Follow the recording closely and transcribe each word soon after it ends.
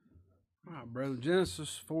right, brother.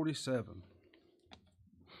 Genesis 47.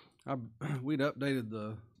 We'd updated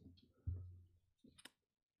the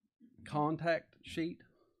contact sheet.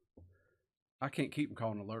 I can't keep them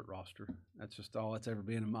calling alert roster. That's just all that's ever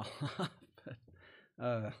been in my life.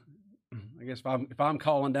 I guess if I'm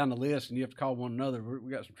calling down the list and you have to call one another,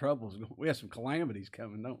 we got some troubles. We have some calamities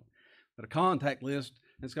coming, don't we? But a contact list,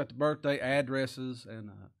 it's got the birthday, addresses,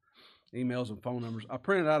 and emails and phone numbers. I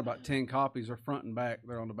printed out about 10 copies. They're front and back.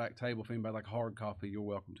 They're on the back table. If anybody like a hard copy, you're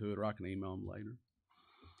welcome to it, or I can email them later.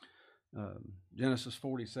 Genesis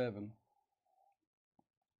 47.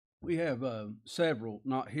 We have several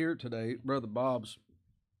not here today. Brother Bob's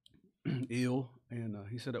ill, and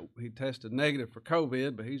he said that he tested negative for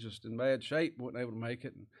COVID, but he's just in bad shape, wasn't able to make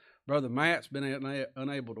it. And Brother Matt's been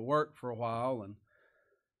unable to work for a while, and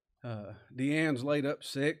Deanne's laid up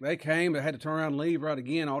sick. They came, they had to turn around and leave right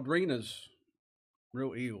again. Audrina's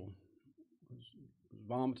real ill. Was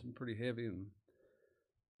vomiting pretty heavy,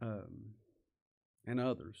 and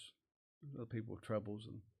others. Other people with troubles,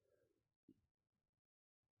 and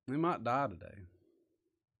they might die today.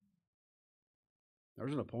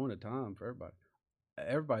 There's an appointed time for everybody.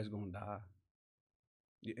 Everybody's going to die.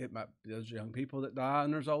 There's young people that die,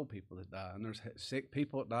 and there's old people that die, and there's sick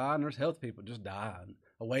people that die, and there's healthy people that just die, and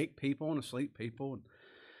awake people and asleep people, and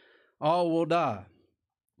all will die.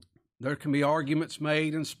 There can be arguments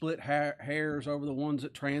made and split hairs over the ones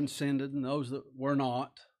that transcended and those that were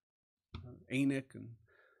not. Enoch and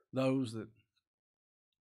those that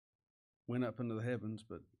went up into the heavens,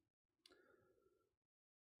 but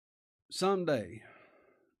someday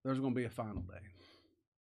there's going to be a final day.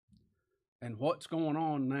 And what's going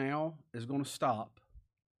on now is going to stop,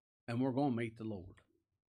 and we're going to meet the Lord.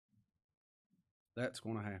 That's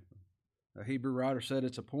going to happen. The Hebrew writer said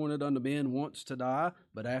it's appointed unto men once to die,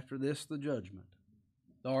 but after this the judgment.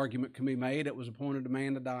 The argument can be made it was appointed to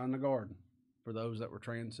man to die in the garden for those that were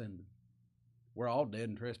transcended. We're all dead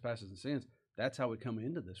in trespasses and sins. That's how we come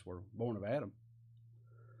into this world, born of Adam.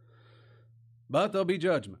 But there'll be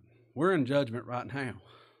judgment. We're in judgment right now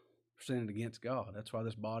for sinning against God. That's why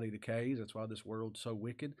this body decays. That's why this world's so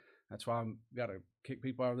wicked. That's why I've got to kick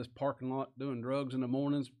people out of this parking lot doing drugs in the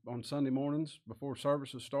mornings, on Sunday mornings before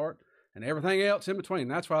services start, and everything else in between.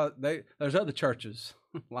 That's why there's other churches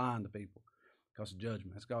lying to people because of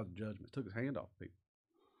judgment. That's God's judgment. It took his hand off people.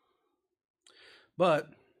 But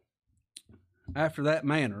after that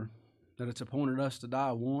manner, that it's appointed us to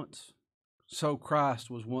die once, so Christ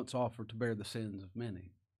was once offered to bear the sins of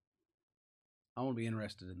many. I want to be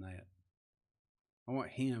interested in that. I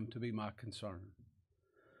want him to be my concern.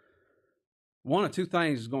 One of two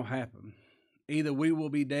things is going to happen. Either we will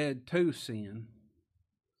be dead to sin,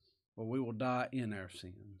 or we will die in our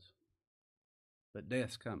sins. But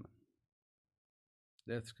death's coming.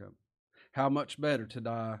 Death's coming. How much better to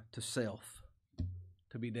die to self,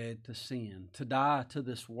 to be dead to sin, to die to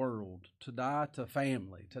this world, to die to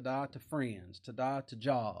family, to die to friends, to die to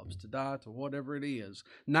jobs, to die to whatever it is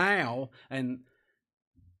now, and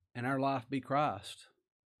our life be Christ.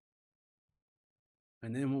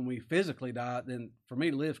 And then when we physically die, then for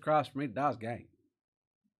me to live is Christ, for me to die is gain.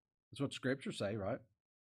 That's what the scriptures say, right?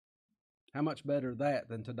 How much better that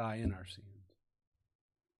than to die in our sins?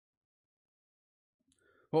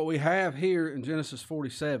 What we have here in Genesis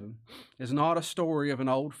 47 is not a story of an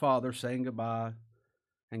old father saying goodbye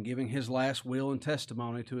and giving his last will and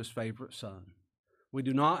testimony to his favorite son. We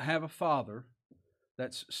do not have a father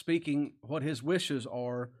that's speaking what his wishes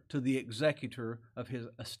are to the executor of his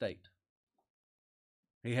estate.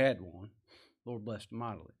 He had one. Lord blessed him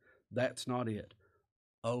mightily. That's not it.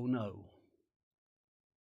 Oh no.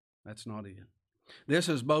 That's not it. This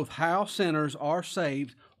is both how sinners are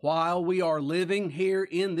saved while we are living here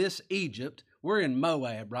in this Egypt. We're in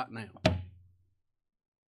Moab right now.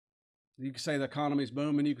 You can say the economy's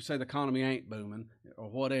booming. You can say the economy ain't booming or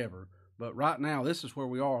whatever. But right now, this is where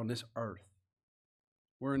we are on this earth.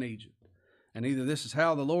 We're in Egypt. And either this is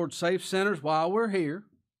how the Lord saves sinners while we're here.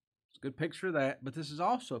 It's a good picture of that. But this is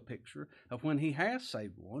also a picture of when he has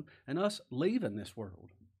saved one and us leaving this world.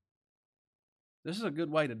 This is a good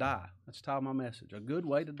way to die. That's the title of my message. A good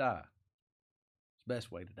way to die. It's the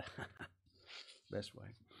best way to die. Best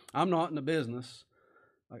way. I'm not in the business.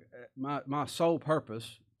 My sole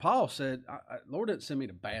purpose, Paul said, Lord didn't send me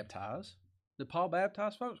to baptize. Did Paul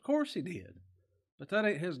baptize folks? Of course he did. But that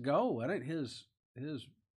ain't his goal. That ain't his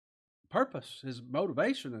purpose, his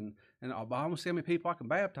motivation. And I want to see how many people I can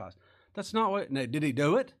baptize. That's not what. Now, did he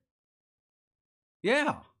do it?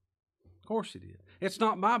 Yeah. Of course he did. It's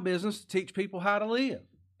not my business to teach people how to live.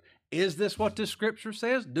 Is this what this scripture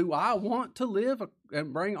says? Do I want to live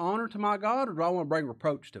and bring honor to my God, or do I want to bring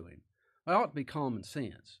reproach to him? It ought to be common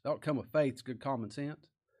sense. It ought to come with faith. It's good common sense.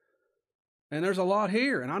 And there's a lot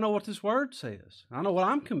here, and I know what this word says. I know what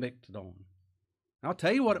I'm convicted on. I'll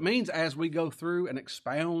tell you what it means as we go through and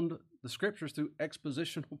expound the Scriptures through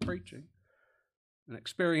expositional preaching and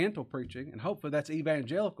experiential preaching, and hopefully that's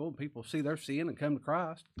evangelical, and people see their sin and come to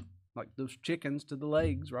Christ, like those chickens to the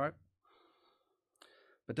legs, right?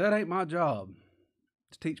 But that ain't my job,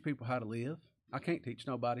 to teach people how to live. I can't teach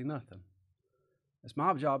nobody nothing. It's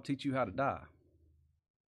my job to teach you how to die.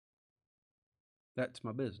 That's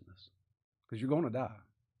my business. Because you're going to die.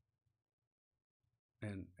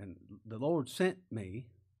 And the Lord sent me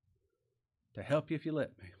to help you if you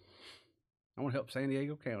let me. I want to help San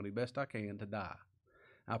Diego County best I can to die.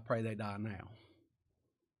 I pray they die now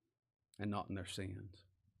and not in their sins.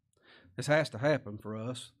 This has to happen for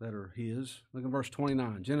us that are His. Look at verse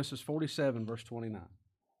 29. Genesis 47, verse 29.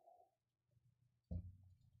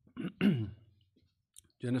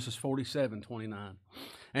 Genesis 47, 29.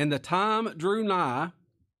 And the time drew nigh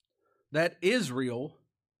that Israel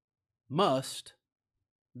must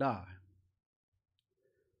die.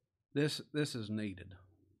 This is needed.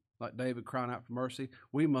 Like David crying out for mercy,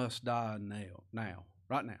 we must die now,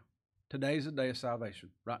 right now. Today's the day of salvation,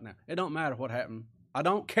 right now. It don't matter what happened. I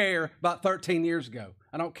don't care about 13 years ago.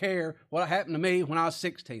 I don't care what happened to me when I was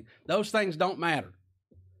 16. Those things don't matter.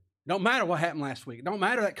 It don't matter what happened last week. It don't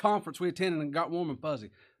matter that conference we attended and got warm and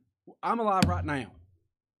fuzzy. I'm alive right now.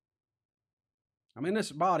 I'm in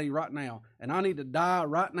this body right now, and I need to die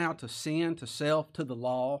right now to sin, to self, to the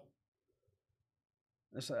law.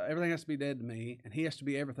 Everything has to be dead to me, and He has to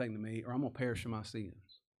be everything to me, or I'm going to perish in my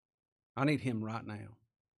sins. I need Him right now.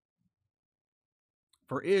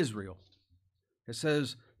 For Israel, it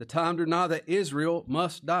says, the time drew nigh that Israel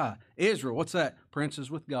must die. Israel, what's that?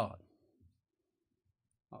 Princes with God.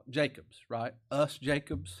 Jacobs, right? Us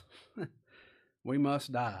Jacobs. We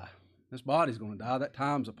must die. This body's going to die. That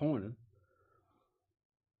time's appointed.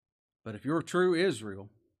 But if you're true Israel,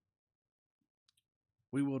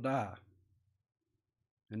 we will die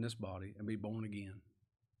in this body and be born again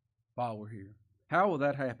while we're here. How will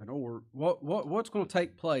that happen? Or what's going to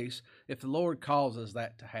take place if the Lord causes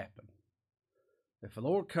that to happen? If the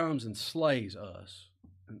Lord comes and slays us,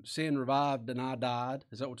 and sin revived and I died,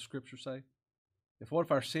 is that what the Scriptures say? What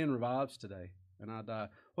if our sin revives today and I die?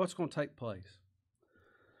 What's going to take place?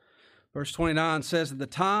 Verse 29 says that the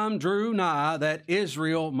time drew nigh that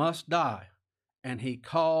Israel must die, and He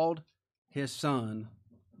called His son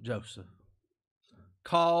Joseph.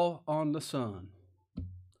 Call on the Son.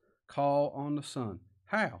 Call on the Son.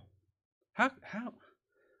 How? How?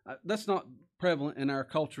 That's not prevalent in our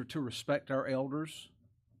culture to respect our elders.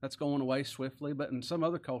 That's going away swiftly, but in some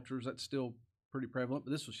other cultures that's still pretty prevalent.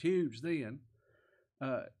 But this was huge then.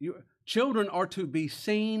 Children are to be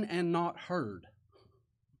seen and not heard.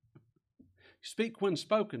 Speak when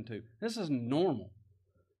spoken to. This is normal.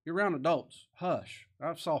 You're around adults. Hush.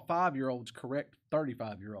 I saw 5-year-olds correct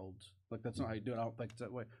 35-year-olds. Like, that's not how you do it. I don't think it's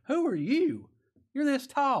that way. Who are you? You're this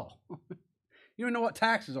tall. You don't know what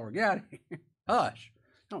taxes are. Get out of here. Hush.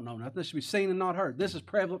 I don't know nothing. This should be seen and not heard. This is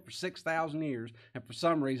prevalent for 6,000 years, and for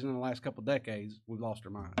some reason in the last couple of decades, we've lost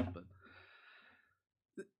our minds. But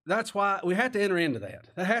that's why we have to enter into that.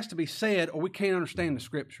 That has to be said, or we can't understand the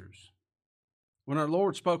Scriptures. When our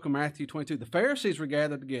Lord spoke in Matthew 22, the Pharisees were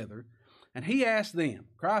gathered together, and He asked them,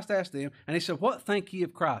 Christ asked them, and He said, what think ye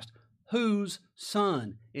of Christ? Whose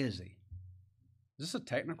son is He? Is this a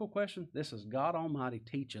technical question? This is God Almighty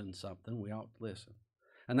teaching something. We ought to listen.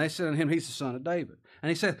 And they said unto Him, He's the son of David. And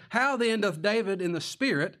He said, how then doth David in the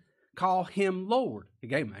Spirit call Him Lord? He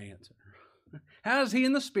gave him an answer. How does He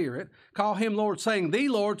in the Spirit call Him Lord, saying, the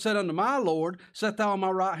Lord said unto my Lord, set thou on my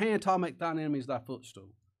right hand till I make thine enemies thy footstool?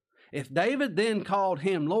 If David then called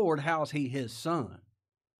Him Lord, how is He His son?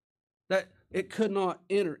 That it could not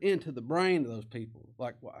enter into the brain of those people.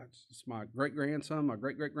 Like, well, it's my great-grandson, my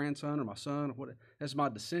great-great-grandson, or my son, or what? That's my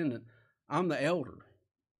descendant. I'm the elder.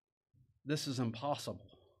 This is impossible.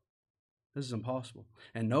 This is impossible.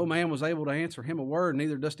 And no man was able to answer Him a word,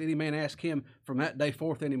 neither does any man ask Him from that day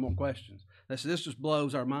forth any more questions. This just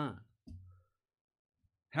blows our mind.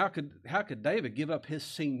 How could David give up his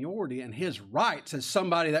seniority and his rights as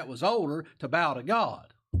somebody that was older to bow to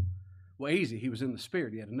God? Well, easy. He was in the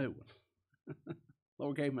Spirit. He had a new one.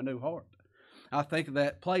 Lord gave him a new heart. I think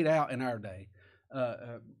that played out in our day.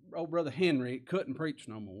 Old Brother Henry couldn't preach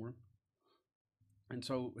no more. And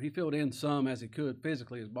so he filled in some as he could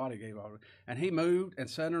physically. His body gave out. And he moved and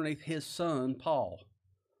sat underneath his son, Paul.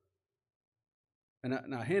 And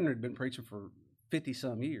now Henry had been preaching for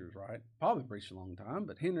 50-some years, right? Probably preached a long time,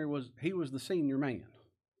 but Henry was the senior man.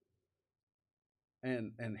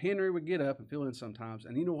 And Henry would get up and fill in sometimes.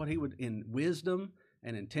 And you know what he would, in wisdom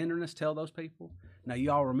and in tenderness, tell those people? Now,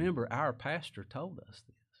 you all remember our pastor told us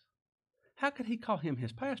this. How could he call him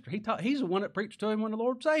his pastor? He's the one that preached to him when the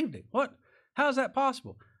Lord saved him. What? How is that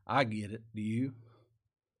possible? I get it. Do you?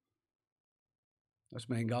 This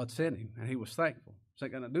man, God sent him, and he was thankful. It's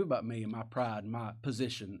not going to do about me and my pride and my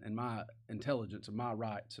position and my intelligence and my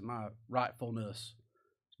rights and my rightfulness.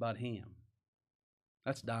 It's about him.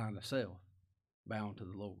 That's dying to self, bound to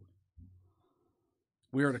the Lord.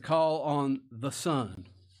 We are to call on the Son,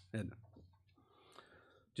 isn't it?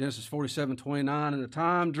 Genesis 47:29, and the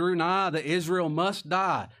time drew nigh that Israel must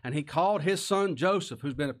die, and he called his son Joseph,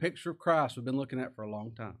 who's been a picture of Christ we've been looking at for a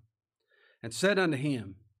long time, and said unto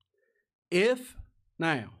him, If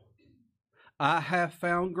now I have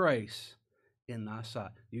found grace in thy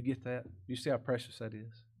sight. You get that? You see how precious that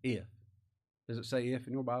is? If. Does it say if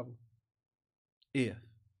in your Bible? If.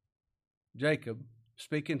 Jacob,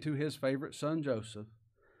 speaking to his favorite son Joseph,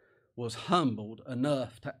 was humbled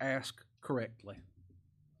enough to ask correctly.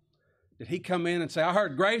 Did he come in and say, I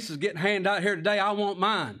heard grace is getting handed out here today, I want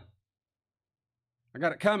mine. I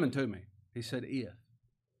got it coming to me. He said, if.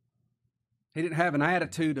 He didn't have an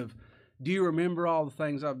attitude of, do you remember all the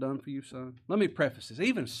things I've done for you, son? Let me preface this.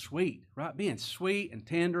 Even sweet, right? Being sweet and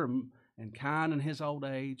tender and kind in his old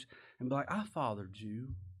age. And be like, I fathered you.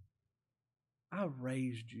 I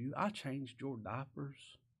raised you. I changed your diapers.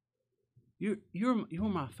 You're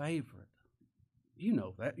my favorite. You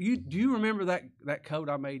know that. Do you remember that coat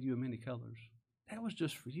I made you in many colors? That was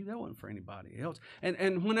just for you. That wasn't for anybody else.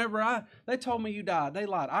 And whenever they told me you died, they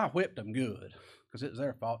lied. I whipped them good because it was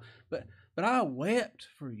their fault. But I wept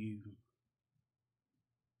for you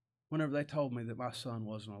whenever they told me that my son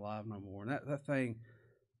wasn't alive no more. And that thing,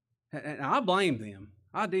 and I blamed them.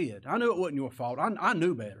 I did. I knew it wasn't your fault. I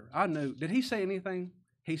knew better. I knew. Did he say anything?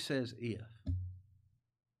 He says, if.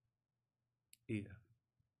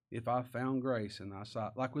 If I found grace in thy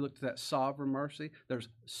sight. Like we looked at that sovereign mercy, there's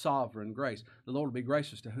sovereign grace. The Lord will be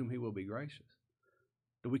gracious to whom he will be gracious.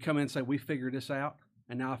 Do we come in and say, we figured this out,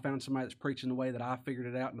 and now I found somebody that's preaching the way that I figured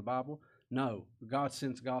it out in the Bible? No. God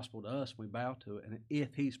sends the gospel to us, we bow to it, and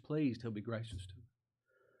if he's pleased, he'll be gracious to it.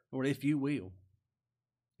 Lord, if you will.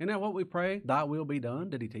 Isn't that what we pray? Thy will be done.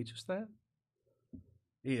 Did he teach us that?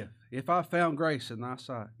 If I found grace in thy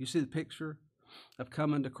sight. You see the picture of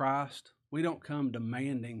coming to Christ? We don't come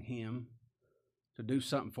demanding him to do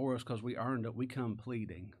something for us because we earned it. We come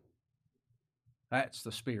pleading. That's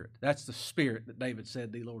the spirit. That's the spirit that David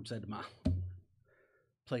said, the Lord said to mine.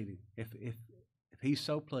 Pleading. If he's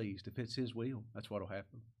so pleased, if it's his will, that's what will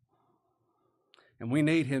happen. And we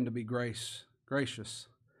need him to be gracious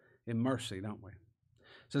in mercy, don't we?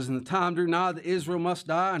 It says, and the time drew nigh that Israel must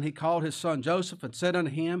die, and he called his son Joseph and said unto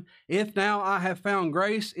him, If now I have found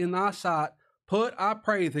grace in thy sight, put, I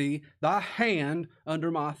pray thee, thy hand under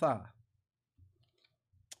my thigh.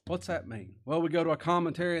 What's that mean? Well, we go to a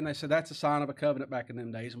commentary and they say that's a sign of a covenant back in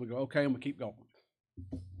them days. And we go, okay, and we keep going.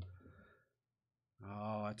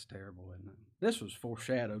 Oh, that's terrible, isn't it? This was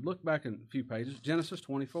foreshadowed. Look back in a few pages. Genesis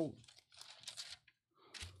 24.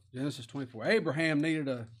 Genesis 24. Abraham needed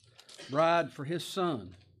a bride for his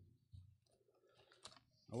son.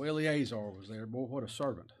 Oh, Eleazar was there. Boy, what a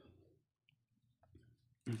servant.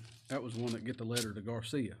 That was one that get the letter to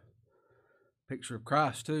Garcia. Picture of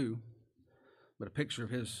Christ too, but a picture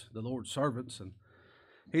of the Lord's servants. And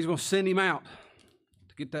he's going to send him out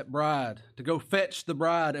to get that bride, to go fetch the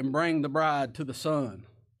bride and bring the bride to the son.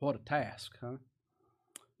 What a task, huh?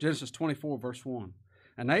 Genesis 24, verse 1.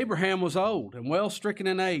 And Abraham was old and well stricken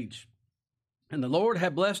in age, and the Lord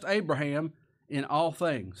had blessed Abraham in all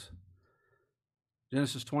things.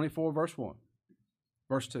 Genesis 24, verse 1.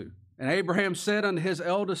 Verse 2. And Abraham said unto his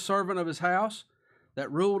eldest servant of his house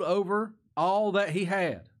that ruled over all that he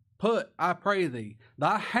had, Put, I pray thee,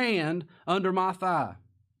 thy hand under my thigh,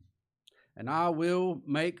 and I will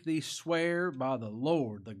make thee swear by the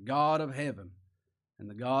Lord, the God of heaven, and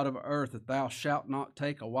the God of earth, that thou shalt not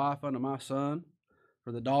take a wife unto my son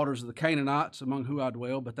for the daughters of the Canaanites among whom I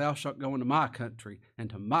dwell, but thou shalt go into my country and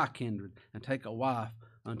to my kindred and take a wife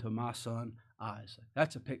unto my son Isaac.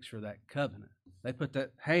 That's a picture of that covenant. They put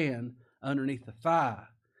that hand underneath the thigh.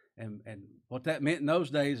 And what that meant in those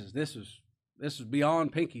days is this is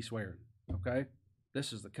beyond pinky swearing, okay?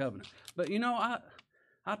 This is the covenant. But, you know, I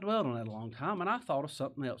dwelled on that a long time, and I thought of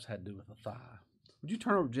something else had to do with the thigh. Would you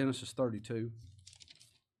turn over to Genesis 32?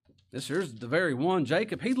 Here's the very one.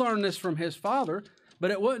 Jacob, he learned this from his father, but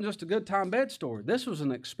it wasn't just a good time bed story. This was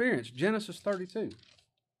an experience. Genesis 32.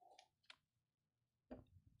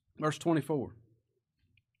 Verse 24.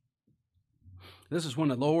 This is when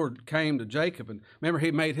the Lord came to Jacob, and remember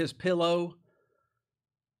he made his pillow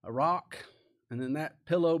a rock, and then that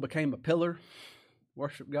pillow became a pillar.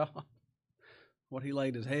 Worship God. What he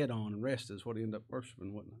laid his head on and rested is what he ended up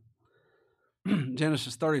worshiping, wasn't it?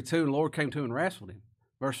 Genesis 32, the Lord came to him and wrestled him.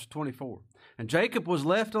 Verse 24. And Jacob was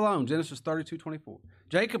left alone. Genesis 32, 24.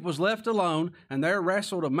 Jacob was left alone, and there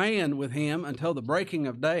wrestled a man with him until the breaking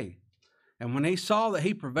of day. And when he saw that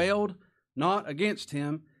he prevailed not against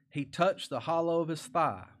him, he touched the hollow of his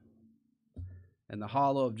thigh. And the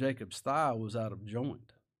hollow of Jacob's thigh was out of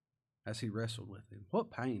joint as he wrestled with him.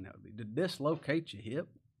 What pain that would be. Did dislocate your hip?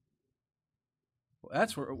 Well,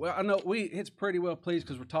 that's where, well, I know it's pretty well pleased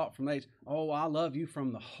because we're taught from age, oh, I love you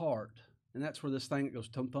from the heart. And that's where this thing that goes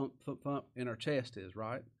thump, thump, thump, thump in our chest is,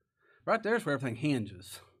 right? Right there's where everything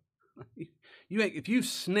hinges. If you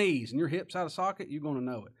sneeze and your hip's out of socket, you're going to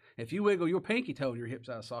know it. If you wiggle your pinky toe and your hip's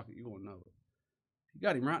out of socket, you're going to know it. You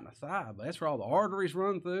got him right in the thigh, but that's where all the arteries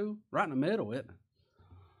run through, right in the middle, isn't it?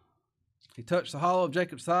 He touched the hollow of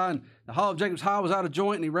Jacob's thigh, and the hollow of Jacob's thigh was out of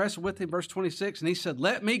joint, and he wrestled with him, verse 26, and he said,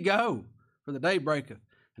 let me go, for the day breaketh.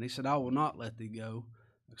 And he said, I will not let thee go,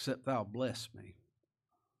 except thou bless me.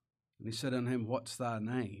 And he said unto him, what's thy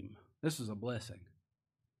name? This is a blessing.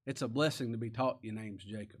 It's a blessing to be taught your name's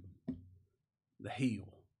Jacob. The heel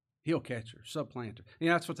catcher, supplanter. You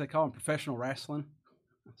know, that's what they call in professional wrestling.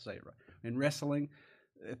 I'll say it right. In wrestling,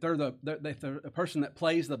 if they're the person that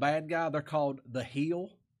plays the bad guy, they're called the heel.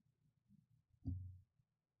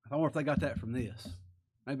 I wonder if they got that from this.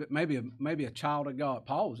 Maybe a child of God.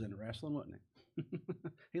 Paul was into wrestling, wasn't he?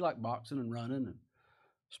 He liked boxing and running and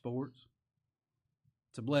sports.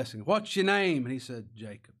 It's a blessing. What's your name? And he said,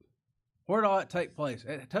 Jacob. Where did all that take place?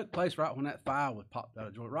 It took place right when that thigh was popped out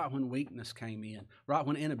of joint, right when weakness came in, right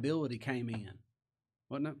when inability came in.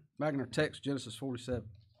 Wasn't it? Back in our text, Genesis 47,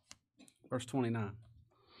 verse 29.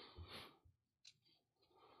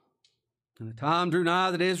 And the time drew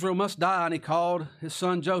nigh that Israel must die, and he called his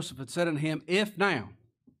son Joseph and said unto him, if now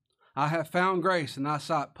I have found grace in thy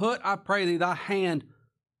sight, put, I pray thee, thy hand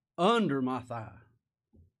under my thigh.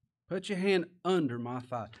 Put your hand under my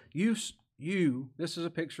thigh. You, this is a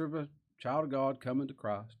picture of a child of God coming to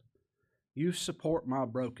Christ. You support my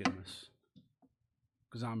brokenness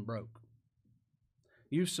because I'm broke.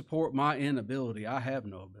 You support my inability. I have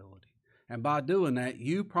no ability. And by doing that,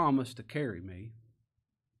 you promise to carry me.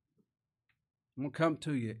 I'm going to come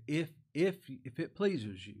to you if it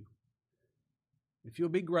pleases you. If you'll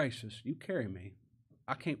be gracious, you carry me.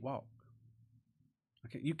 I can't walk.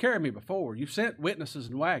 You carried me before. You've sent witnesses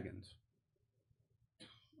and wagons.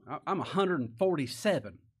 I'm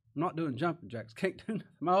 147. I'm not doing jumping jacks. Can't do nothing.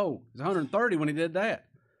 I'm old. He's 130 when he did that.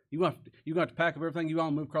 You're going to have to pack up everything you want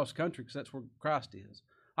and move across the country because that's where Christ is.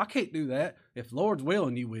 I can't do that. If the Lord's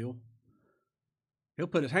willing, you will. He'll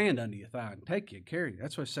put his hand under your thigh and take you and carry you.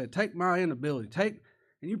 That's what he said. Take my inability. And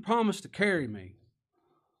you promise to carry me.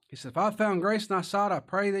 He said, if I found grace in thy sight, I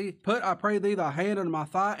pray thee, thy hand under my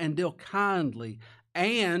thigh, and deal kindly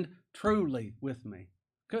and truly with me.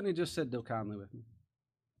 Couldn't he just said, deal kindly with me?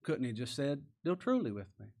 Couldn't he just said, deal truly with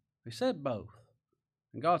me? He said both.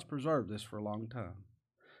 And God's preserved this for a long time.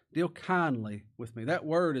 Deal kindly with me. That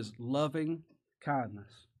word is loving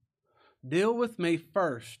kindness. Deal with me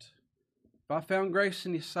first. If I found grace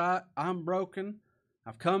in your sight, I'm broken.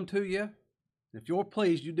 I've come to you. If you're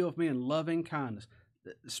pleased, you deal with me in loving kindness.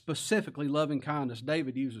 Specifically, loving kindness,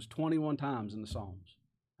 David uses 21 times in the Psalms.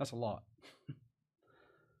 That's a lot.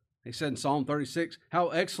 He said in Psalm 36, how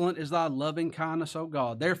excellent is thy loving kindness, O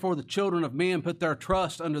God. Therefore the children of men put their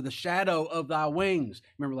trust under the shadow of thy wings.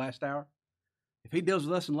 Remember last hour? If he deals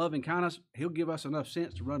with us in loving kindness, he'll give us enough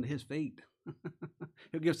sense to run to his feet.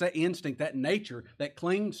 He'll give us that instinct, that nature that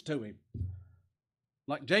clings to him.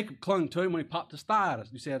 Like Jacob clung to him when he popped his thigh.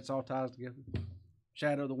 You see how it's all ties together?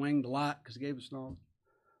 Shadow of the wing, the light, because he gave us knowledge.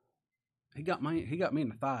 He got me in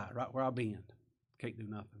the thigh, right where I bend. Can't do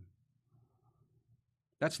nothing.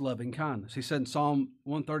 That's loving kindness. He said in Psalm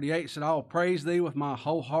 138, he said, I will praise thee with my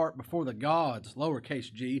whole heart before the gods,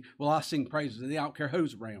 lowercase g, will I sing praises to thee. I don't care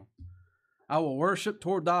who's around. I will worship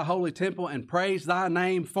toward thy holy temple and praise thy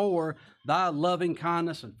name for thy loving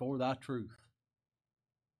kindness and for thy truth.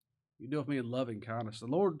 You do with me in loving kindness. The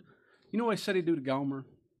Lord, you know what he said he'd do to Gomer?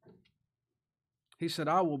 He said,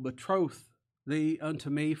 I will betroth thee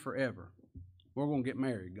unto me forever. We're going to get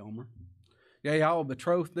married, Gomer. Yea, I will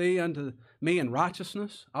betroth thee unto me in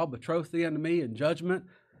righteousness. I'll betroth thee unto me in judgment,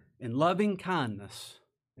 in loving kindness,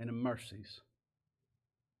 and in mercies.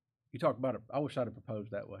 You talk about it. I wish I'd have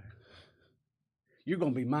proposed that way. You're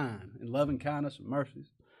going to be mine in loving kindness and mercies,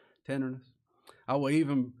 tenderness. I will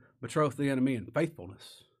even betroth thee unto me in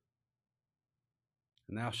faithfulness.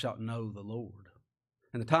 And thou shalt know the Lord.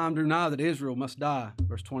 And the time drew nigh that Israel must die.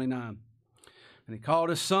 Verse 29. And he called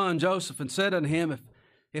his son Joseph and said unto him,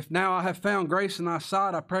 If now I have found grace in thy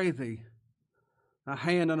sight, I pray thee, thy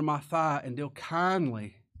hand under my thigh, and deal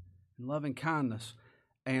kindly and loving kindness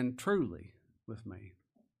and truly with me.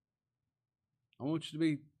 I want you to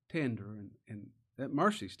be tender, and that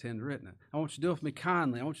mercy's tender, isn't it? I want you to deal with me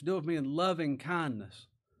kindly. I want you to deal with me in loving kindness.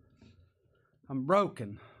 I'm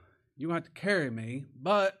broken. You don't have to carry me,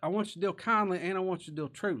 but I want you to deal kindly, and I want you to deal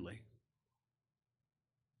truly.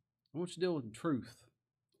 I want you to deal in truth.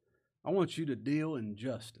 I want you to deal in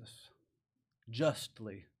justice,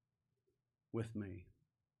 justly with me.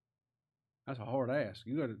 That's a hard ask.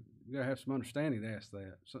 You gotta have some understanding to ask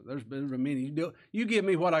that. So there's been many. You give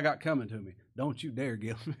me what I got coming to me. Don't you dare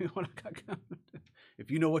give me what I got coming to me. If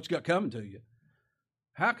you know what you got coming to you,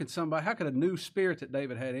 how could a new spirit that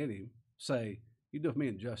David had in him say, "You do with me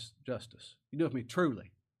in justice. You do with me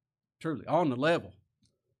truly, on the level."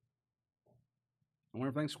 I want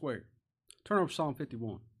everything square. Turn over to Psalm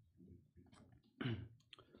 51.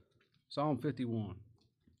 Psalm 51.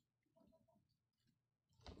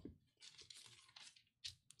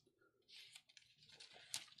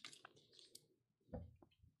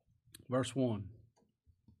 Verse 1.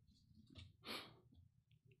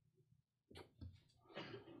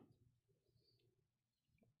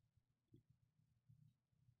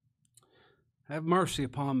 Have mercy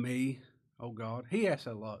upon me, O God. He asked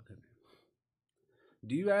that a lot, didn't he?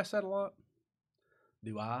 Do you ask that a lot?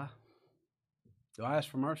 Do I? Do I ask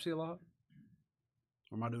for mercy a lot?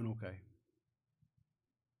 Or am I doing okay?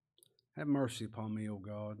 Have mercy upon me, O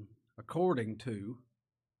God, according to,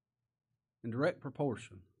 in direct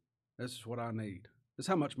proportion. This is what I need. This is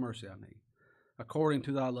how much mercy I need. According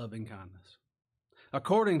to thy loving kindness.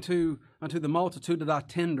 According to unto the multitude of thy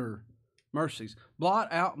tender mercies.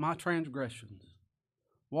 Blot out my transgressions.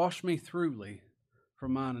 Wash me thoroughly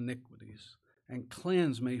from mine iniquities, and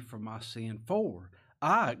cleanse me from my sin. For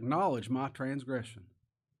I acknowledge my transgression.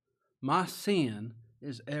 My sin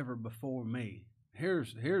is ever before me.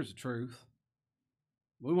 Here's the truth.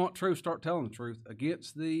 We want truth, start telling the truth.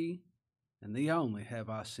 Against thee and thee only have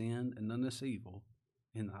I sinned and done this evil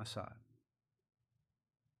in thy sight.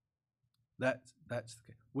 That's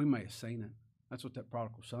we may have seen it. That's what that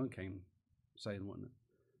prodigal son came saying, wasn't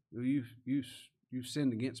it? You've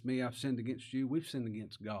sinned against me, I've sinned against you, we've sinned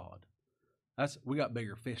against God. We got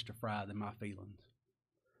bigger fish to fry than my feelings.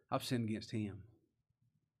 I've sinned against him.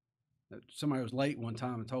 Somebody was late one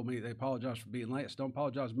time and told me they apologized for being late. I said, don't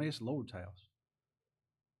apologize to me, it's the Lord's house.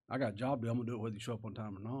 I got a job to do, I'm going to do it whether you show up on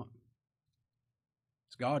time or not.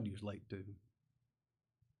 It's God you's late to.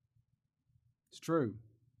 It's true.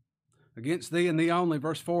 Against thee and thee only,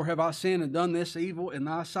 verse 4, have I sinned and done this evil in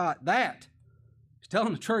thy sight. That, he's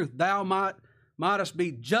telling the truth, thou mightest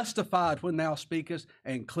be justified when thou speakest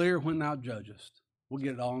and clear when thou judgest. We'll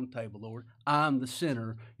get it all on the table, Lord. I'm the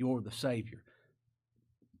sinner, you're the Savior.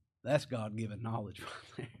 That's God-given knowledge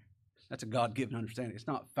right there. That's a God-given understanding. It's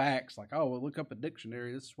not facts like, oh, well, look up a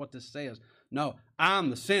dictionary. This is what this says. No, I'm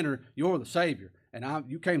the sinner. You're the Savior. And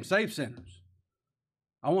you came to save sinners.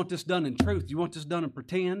 I want this done in truth. You want this done in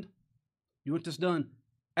pretend? You want this done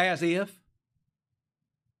as if?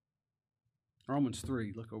 Romans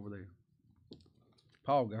 3, look over there.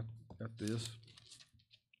 Paul got this.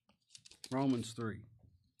 Romans 3.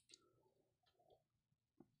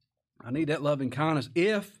 I need that loving kindness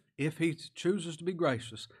if he chooses to be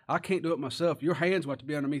gracious. I can't do it myself. Your hands want to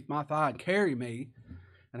be underneath my thigh and carry me.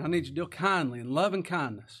 And I need you to deal kindly and loving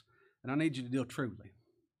kindness. And I need you to deal truly.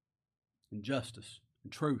 In justice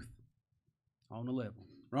and truth. On the level.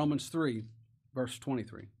 Romans 3, verse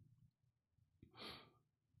 23.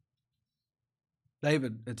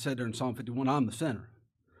 David had said there in Psalm 51, I'm the sinner.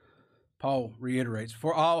 Paul reiterates,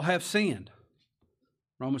 for all have sinned.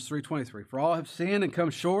 Romans 3:23, for all have sinned and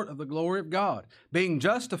come short of the glory of God, being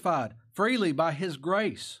justified freely by his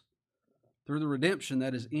grace through the redemption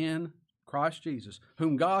that is in Christ Jesus,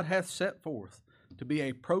 whom God hath set forth to be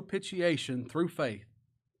a propitiation through faith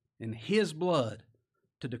in his blood,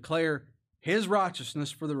 to declare his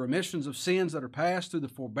righteousness for the remissions of sins that are past through the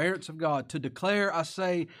forbearance of God, to declare, I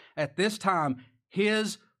say, at this time,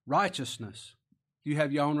 his righteousness. Do you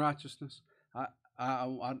have your own righteousness?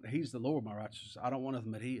 He's the Lord, my righteousness. I don't want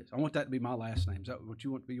nothing but his. I want that to be my last name. Is that what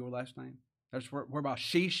you want to be your last name? That's whereby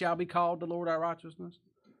she shall be called the Lord our righteousness.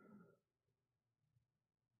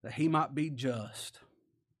 That he might be just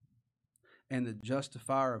and the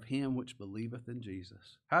justifier of him which believeth in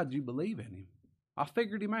Jesus. How did you believe in him? I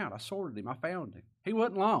figured him out. I sorted him. I found him. He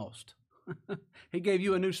wasn't lost. He gave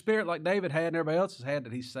you a new spirit like David had and everybody else has had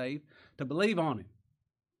that he's saved to believe on him.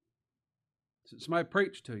 Somebody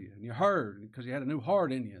preached to you and you heard because you had a new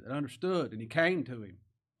heart in you that understood and you came to him.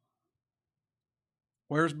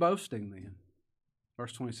 Where's boasting then?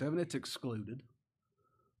 Verse 27, it's excluded.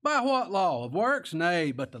 By what law? Of works?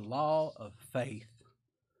 Nay, but the law of faith.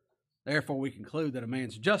 Therefore we conclude that a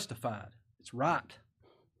man's justified. It's right.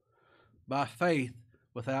 By faith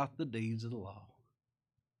without the deeds of the law.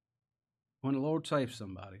 When the Lord saves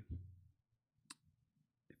somebody,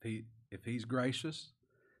 if He's gracious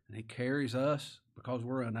and He carries us because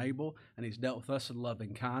we're unable and He's dealt with us in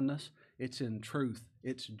loving kindness, it's in truth,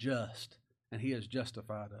 it's just, and He has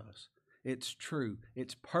justified us. It's true.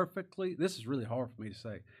 It's perfectly, this is really hard for me to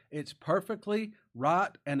say, it's perfectly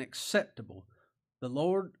right and acceptable. The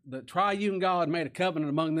Lord, the triune God made a covenant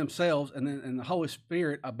among themselves, and the Holy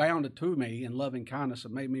Spirit abounded to me in loving kindness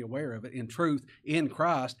and made me aware of it in truth in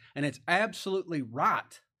Christ. And it's absolutely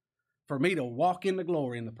right for me to walk in the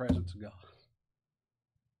glory in the presence of God.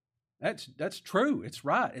 That's true. It's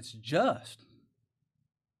right. It's just.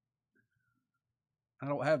 I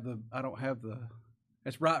don't have the.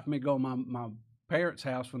 It's right for me to go to my parents'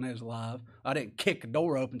 house when they was alive. I didn't kick the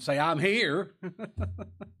door open and say, I'm here.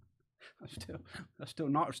 I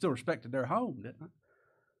still respected their home, didn't I?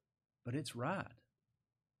 But it's right.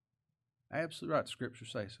 Absolutely right. The Scripture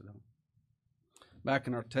says so. Back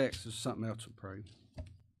in our text, there's something else we pray.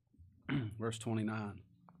 Verse 29.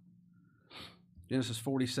 Genesis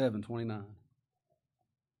 47:29.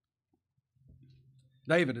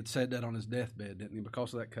 David had said that on his deathbed, didn't he,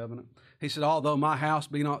 because of that covenant? He said, although my house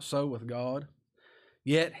be not so with God,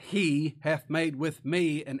 yet He hath made with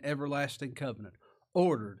me an everlasting covenant,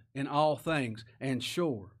 ordered in all things, and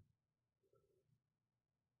sure.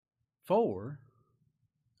 For,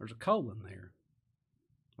 there's a colon there.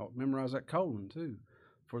 I'll memorize that colon too.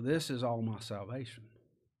 For this is all my salvation.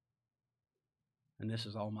 And this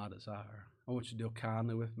is all my desire. I want you to deal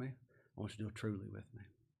kindly with me. I want you to deal truly with me.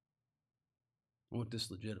 I want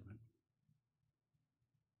this legitimate.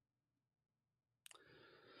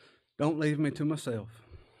 Don't leave me to myself.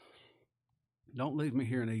 Don't leave me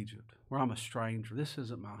here in Egypt, where I'm a stranger. This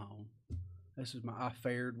isn't my home. I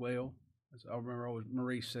fared well. I remember always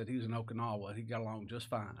Maurice said he was in Okinawa. He got along just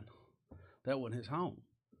fine. That wasn't his home.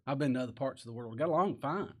 I've been to other parts of the world. Got along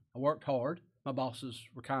fine. I worked hard. My bosses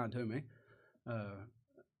were kind to me.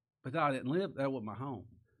 But I didn't live. That wasn't my home.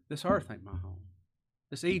 This earth ain't my home.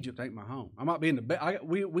 This Egypt ain't my home. I might be in the best.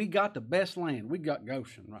 We got the best land. We got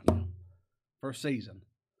Goshen right now for a season.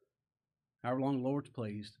 However long the Lord's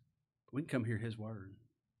pleased, we can come hear His word.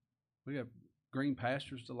 We have green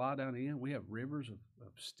pastures to lie down in. We have rivers of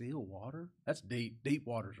still water. That's deep. Deep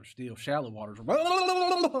waters are still. Shallow waters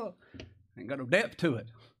are ain't got no depth to it.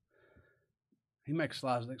 He makes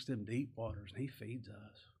lives next to them deep waters, and He feeds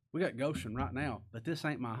us. We got Goshen right now, but this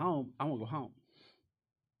ain't my home. I want to go home.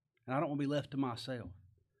 And I don't want to be left to myself.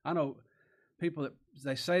 I know people that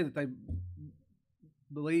they say that they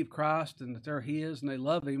believe Christ and that they're His and they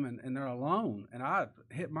love Him and they're alone. And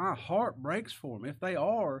my heart breaks for them. If they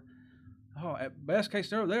are, at best case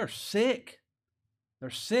they're sick. They're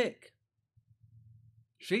sick.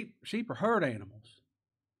 Sheep are herd animals.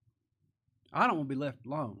 I don't want to be left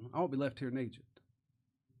alone. I want to be left here in Egypt.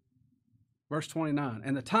 Verse 29,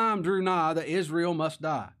 and the time drew nigh that Israel must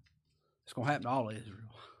die. It's going to happen to all of Israel.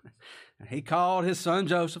 And he called his son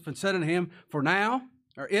Joseph and said unto him,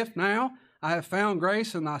 if now I have found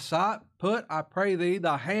grace in thy sight, put, I pray thee,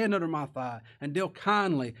 thy hand under my thigh, and deal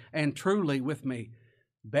kindly and truly with me.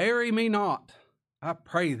 Bury me not, I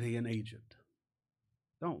pray thee, in Egypt.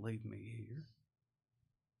 Don't leave me here.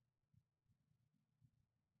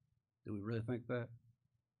 Do we really think that? Or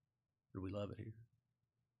do we love it here?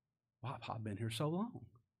 Well, I've been here so long.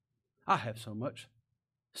 I have so much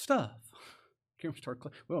stuff. Karen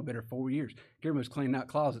started well, I've been here 4 years. Karen was cleaning out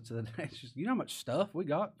closets the other day. She said, you know how much stuff we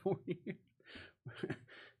got 4 years?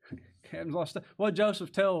 Karen's lost stuff. What did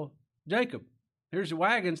Joseph tell Jacob? Here's your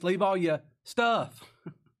wagons. Leave all your stuff.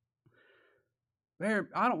 I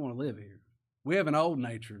don't want to live here. We have an old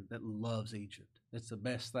nature that loves Egypt. It's the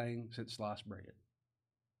best thing since sliced bread.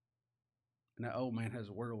 And that old man has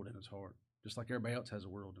a world in his heart, just like everybody else has a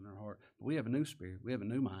world in their heart. But we have a new spirit. We have a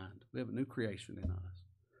new mind. We have a new creation in us.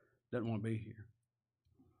 Doesn't want to be here.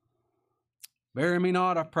 Bury me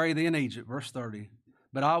not, I pray thee, in Egypt. Verse 30.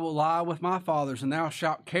 But I will lie with my fathers, and thou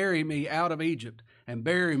shalt carry me out of Egypt, and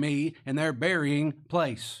bury me in their burying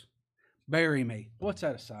place. Bury me. What's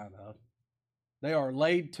that a sign of? They are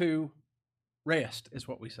laid to rest, is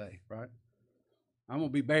what we say, right? I'm going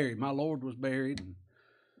to be buried. My Lord was buried, and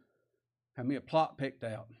had me a plot picked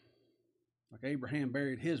out. Like Abraham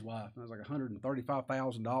buried his wife, and it was like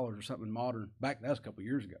 $135,000 or something modern. That was a couple of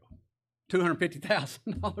years ago.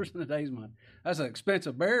 $250,000 in a day's money. That's an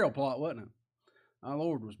expensive burial plot, wasn't it? My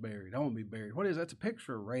Lord was buried. I want to be buried. What is that? It's a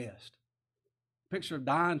picture of rest. Picture of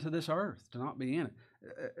dying to this earth, to not be in it,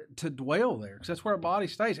 to dwell there, because that's where our body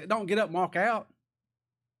stays. It don't get up and walk out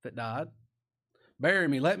if it died. Bury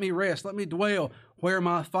me, let me rest, let me dwell where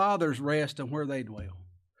my fathers rest and where they dwell.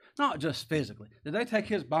 Not just physically. Did they take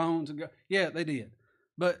his bones and go? Yeah, they did.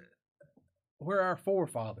 But where are our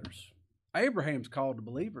forefathers? Abraham's called the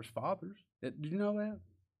believers fathers. Did you know that?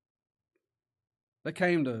 They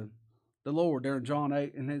came to the Lord there in John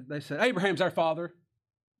 8, and they said, Abraham's our father.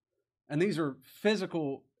 And these are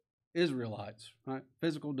physical Israelites, right?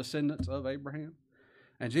 Physical descendants of Abraham.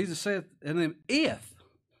 And Jesus said, and then if,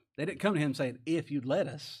 they didn't come to him saying, if you'd let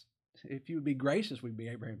us, if you would be gracious, we'd be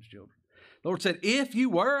Abraham's children. The Lord said, if you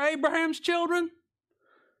were Abraham's children,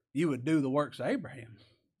 you would do the works of Abraham.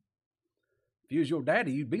 If you was your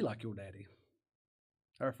daddy, you'd be like your daddy.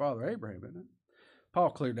 Our father Abraham, isn't it? Paul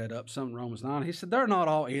cleared that up, some in Romans 9. He said, they're not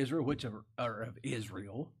all Israel, which are of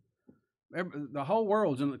Israel. The whole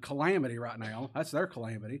world's in a calamity right now. That's their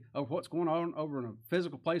calamity over what's going on over in a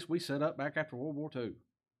physical place we set up back after World War II.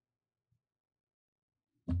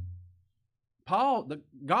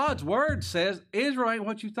 God's word says Israel ain't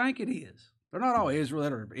what you think it is. They're not all Israel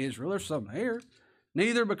that are Israel. There's some there.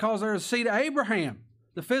 Neither because they're a seed of Abraham,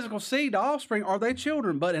 the physical seed, the offspring, are they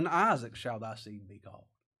children, but in Isaac shall thy seed be called.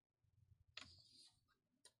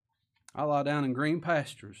 I lie down in green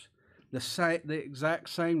pastures. The exact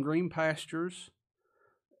same green pastures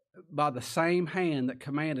by the same hand that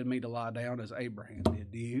commanded me to lie down as Abraham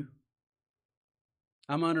did. Do you?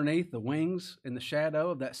 I'm underneath the wings in the shadow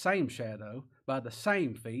of that same shadow by the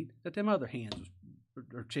same feet that them other hens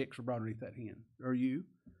or chicks were brought underneath that hen. Are you?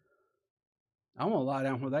 I want to lie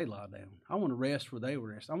down where they lie down. I want to rest where they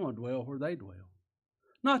rest. I want to dwell where they dwell.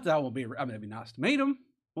 Not that I won't be, it'd be nice to meet them.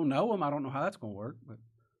 We'll know them. I don't know how that's going to work, but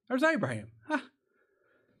there's Abraham.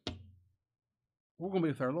 We're going to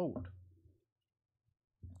be with our Lord.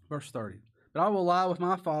 Verse 30. But I will lie with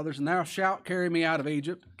my fathers, and thou shalt carry me out of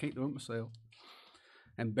Egypt. I can't do it myself.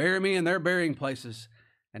 And bury me in their burying places.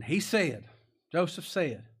 And he said, Joseph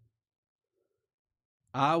said,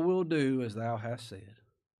 I will do as thou hast said.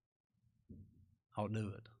 I'll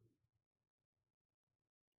do it.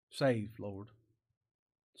 Save, Lord.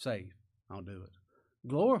 Save. I'll do it.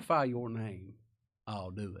 Glorify your name.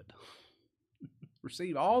 I'll do it.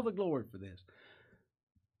 Receive all the glory for this.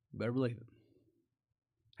 Better believe it.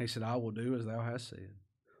 He said, I will do as thou hast said.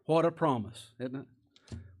 What a promise, isn't it?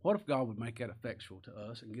 What if God would make that effectual to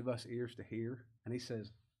us and give us ears to hear? And he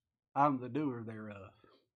says, I'm the doer thereof.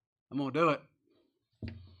 I'm going to do it.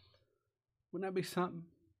 Wouldn't that be something?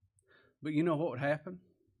 But you know what would happen?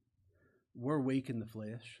 We're weak in the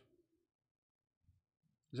flesh.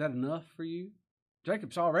 Is that enough for you?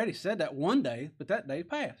 Jacob's already said that one day, but that day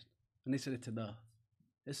passed. And he said, it's enough.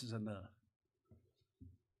 This is enough.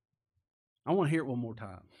 I want to hear it one more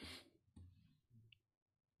time.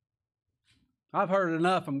 I've heard it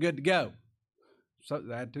enough. I'm good to go. So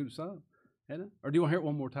the attitude of some, isn't it? Or do you want to hear it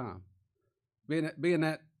one more time? Being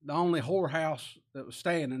that the only whorehouse that was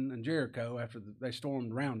standing in Jericho after they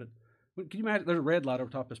stormed around it. Can you imagine? There's a red light over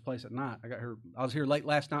top of this place at night. I was here late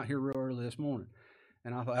last night, here real early this morning,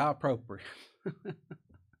 and I thought, how appropriate.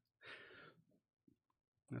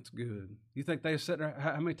 That's good. You think they sit there?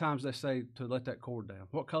 How many times they say to let that cord down?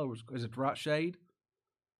 What color is it? The right shade?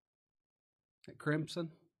 That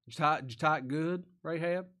crimson? Did you tie it good,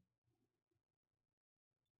 Rahab?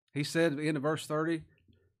 He said at the end of verse 30,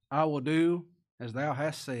 I will do as thou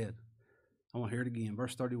hast said. I want to hear it again.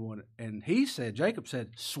 Verse 31. And he said, Jacob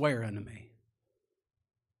said, swear unto me.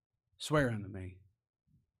 Swear unto me.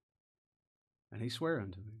 And he swore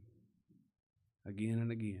unto me. Again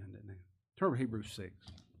and again, didn't he? Turn to Hebrews 6.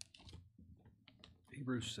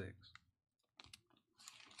 Hebrews 6.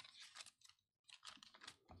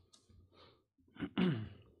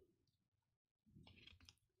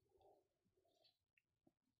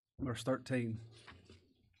 Verse 13.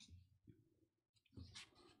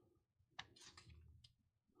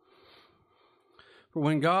 For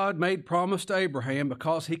when God made promise to Abraham,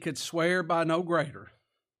 because he could swear by no greater,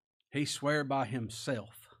 he swore by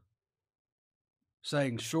himself,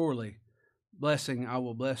 saying, surely, blessing I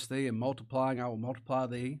will bless thee, and multiplying I will multiply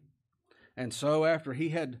thee. And so after he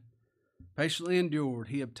had patiently endured,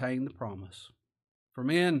 he obtained the promise. For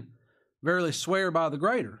men verily swear by the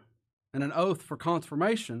greater, and an oath for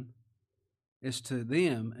confirmation is to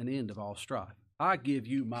them an end of all strife. I give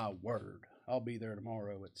you my word. I'll be there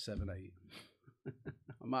tomorrow at 7 8.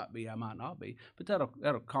 I might be, I might not be, but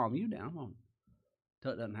that'll calm you down, won't it?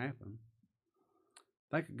 Till it doesn't happen.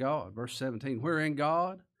 Thank you, God. Verse 17, wherein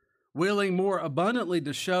God, willing more abundantly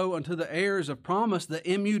to show unto the heirs of promise the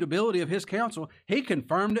immutability of his counsel, he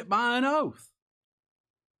confirmed it by an oath.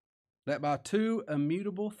 that by two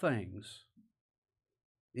immutable things,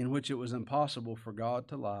 in which it was impossible for God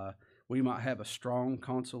to lie, we might have a strong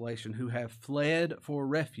consolation, who have fled for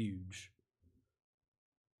refuge,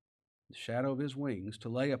 the shadow of his wings, to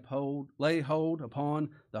lay hold upon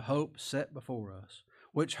the hope set before us,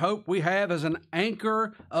 which hope we have as an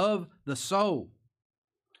anchor of the soul,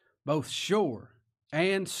 both sure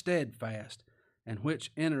and steadfast, and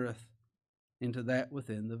which entereth into that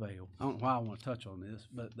within the veil. I don't know why I want to touch on this,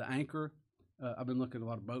 but the anchor, I've been looking at a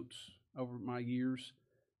lot of boats over my years.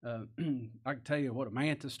 I can tell you what a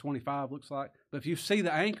Mantis 25 looks like, but if you see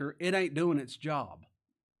the anchor, it ain't doing its job.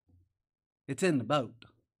 It's in the boat.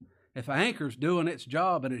 If an anchor's doing its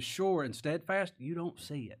job and it's sure and steadfast, you don't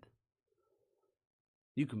see it.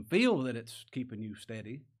 You can feel that it's keeping you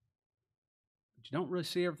steady, but you don't really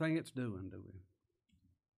see everything it's doing, do we?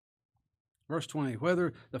 Verse 20,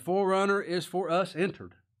 whether the forerunner is for us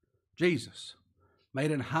entered, Jesus,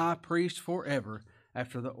 made an high priest forever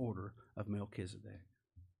after the order of Melchizedek.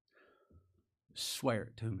 Swear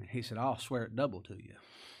it to me. He said, I'll swear it double to you.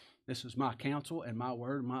 This is my counsel and my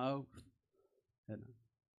word and my oath.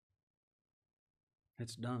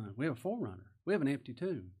 It's done. We have a forerunner. We have an empty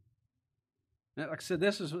tomb. Now, like I said,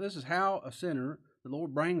 this is how a sinner, the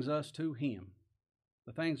Lord brings us to him.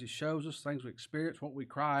 The things he shows us, things we experience, what we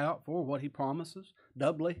cry out for, what he promises,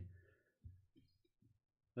 doubly.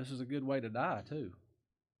 This is a good way to die, too.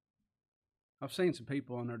 I've seen some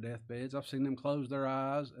people on their deathbeds. I've seen them close their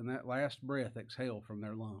eyes and that last breath exhale from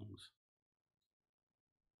their lungs.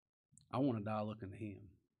 I want to die looking to him.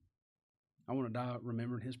 I want to die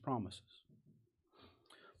remembering his promises.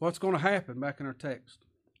 What's going to happen back in our text?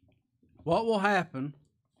 What will happen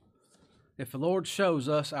if the Lord shows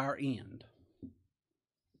us our end?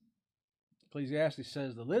 Ecclesiastes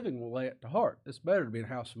says the living will lay it to heart. It's better to be in a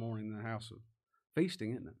house of mourning than a house of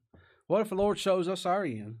feasting, isn't it? What if the Lord shows us our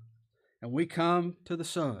end and we come to the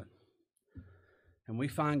Son and we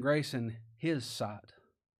find grace in his sight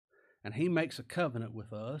and he makes a covenant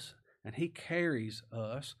with us and he carries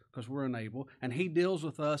us because we're unable and he deals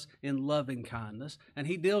with us in loving kindness and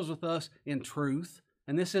he deals with us in truth,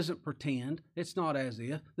 and this isn't pretend, it's not as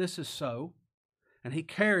if, this is so. And he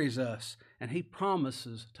carries us, and he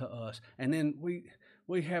promises to us, and then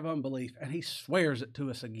we have unbelief, and he swears it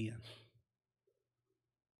to us again.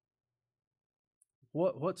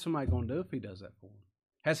 What's somebody going to do if he does that for them?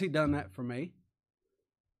 Has he done that for me?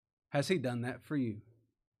 Has he done that for you?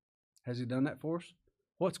 Has he done that for us?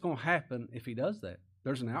 What's going to happen if he does that?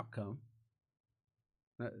 There's an outcome.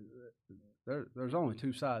 There's only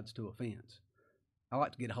two sides to a fence. I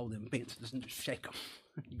like to get a hold of them fences and just shake them.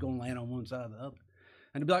 You're going to land on one side or the other.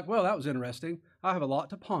 And to be like, well, that was interesting. I have a lot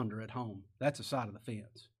to ponder at home. That's a side of the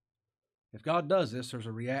fence. If God does this, there's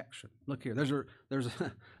a reaction. Look here, there's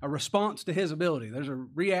a response to his ability. There's a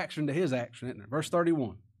reaction to his action, isn't there? Verse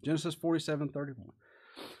 31, Genesis 47:31.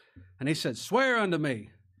 And he said, swear unto me.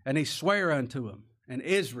 And he sware unto him. And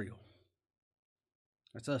Israel,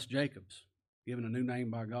 that's us Jacobs, given a new name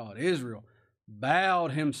by God. Israel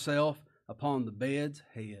bowed himself upon the bed's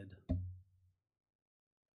head.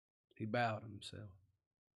 He bowed himself.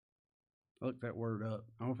 I looked that word up.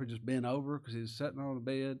 I don't know if he just bent over because he was sitting on the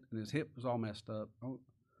bed and his hip was all messed up.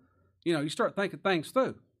 You know, you start thinking things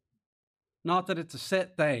through. Not that it's a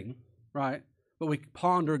set thing, right? But we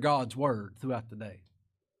ponder God's word throughout the day.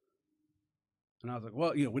 And I was like,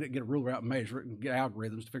 well, you know, we didn't get a ruler out and measure it and get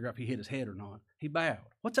algorithms to figure out if he hit his head or not. He bowed.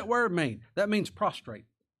 What's that word mean? That means prostrate.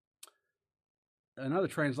 Another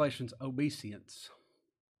translation's obeisance.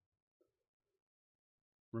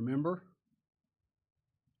 Remember?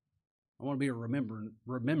 I want to be a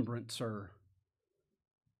remembrancer.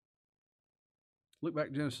 Look back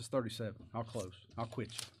at Genesis 37. I'll close. I'll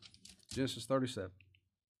quit you. Genesis 37.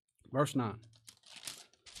 Verse 9.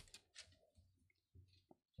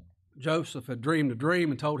 Joseph had dreamed a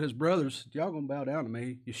dream and told his brothers, y'all going to bow down to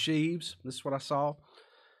me, you sheaves. This is what I saw.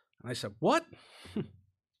 And they said, what?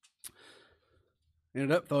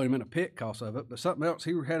 Ended up throwing him in a pit because of it. But something else,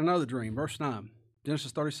 he had another dream. Verse 9.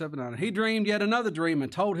 Genesis 37:9. And he dreamed yet another dream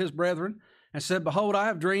and told his brethren and said, behold, I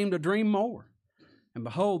have dreamed a dream more. And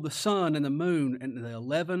behold, the sun and the moon and the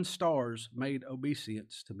 11 stars made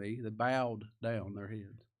obeisance to me. They bowed down their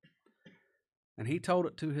heads. And he told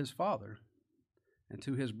it to his father and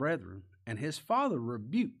to his brethren. And his father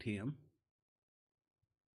rebuked him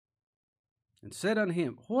and said unto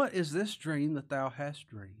him, what is this dream that thou hast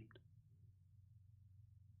dreamed?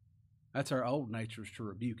 That's our old natures, to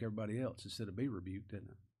rebuke everybody else instead of be rebuked, isn't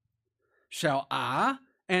it? Shall I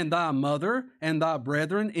and thy mother and thy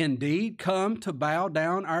brethren indeed come to bow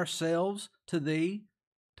down ourselves to thee,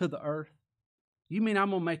 to the earth? You mean I'm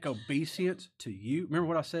going to make obeisance to you? Remember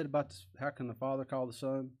what I said about this, how can the Father call the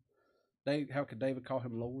Son? How could David call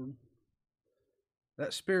him Lord?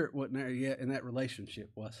 That spirit wasn't there yet in that relationship,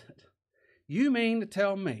 was it? You mean to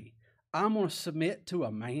tell me I'm going to submit to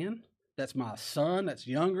a man that's my son, that's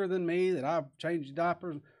younger than me, that I've changed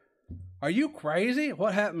diapers? Are you crazy?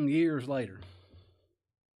 What happened years later?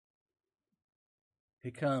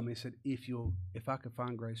 He come, he said, if I could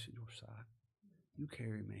find grace in your sight, you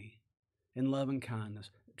carry me in love and kindness,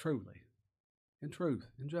 truly, in truth,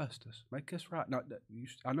 in justice. Make us right.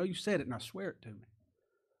 I know you said it, and I swear it to me.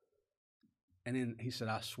 And then he said,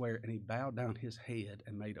 I swear it. And he bowed down his head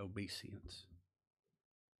and made obeisance.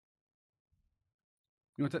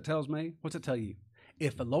 You know what that tells me? What's it tell you?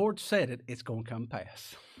 If the Lord said it, it's going to come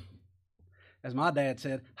pass. As my dad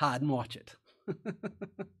said, hide and watch it.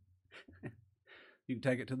 You can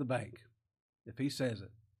take it to the bank. If he says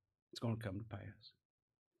it, it's going to come to pass.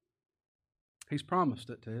 He's promised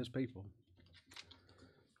it to his people.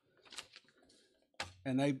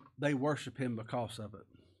 And they worship him because of it.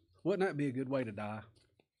 Wouldn't that be a good way to die?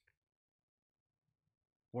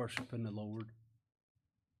 Worshiping the Lord.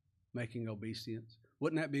 Making obeisance.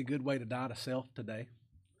 Wouldn't that be a good way to die to self today?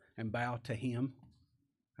 And bow to him?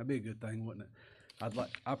 That'd be a good thing, wouldn't it?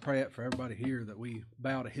 I pray it for everybody here that we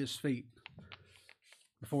bow to his feet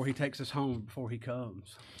before he takes us home, before he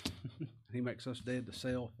comes. He makes us dead to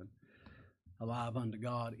self and alive unto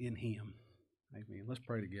God in him. Amen. Let's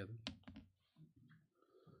pray together.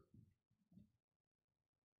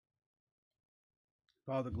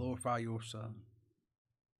 Father, glorify your Son.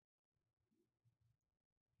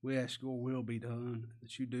 We ask your will be done,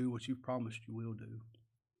 that you do what you've promised you will do.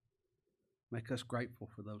 Make us grateful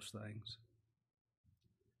for those things.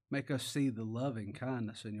 Make us see the loving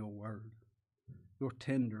kindness in your word, your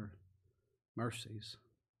tender mercies,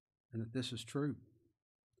 and that this is true.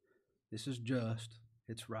 This is just,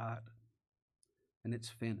 it's right, and it's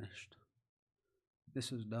finished.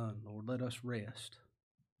 This is done, Lord. Let us rest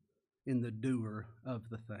in the doer of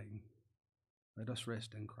the thing. Let us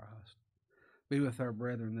rest in Christ. Be with our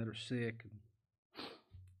brethren that are sick and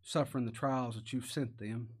suffering the trials that you've sent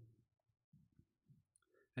them,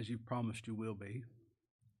 as you've promised you will be.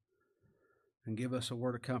 And give us a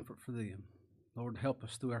word of comfort for them. Lord, help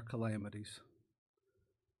us through our calamities.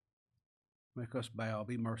 Make us bow.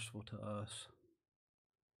 Be merciful to us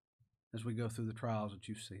as we go through the trials that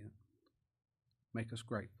you've sent. Make us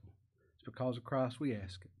grateful. It's because of Christ we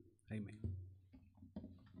ask it. Amen.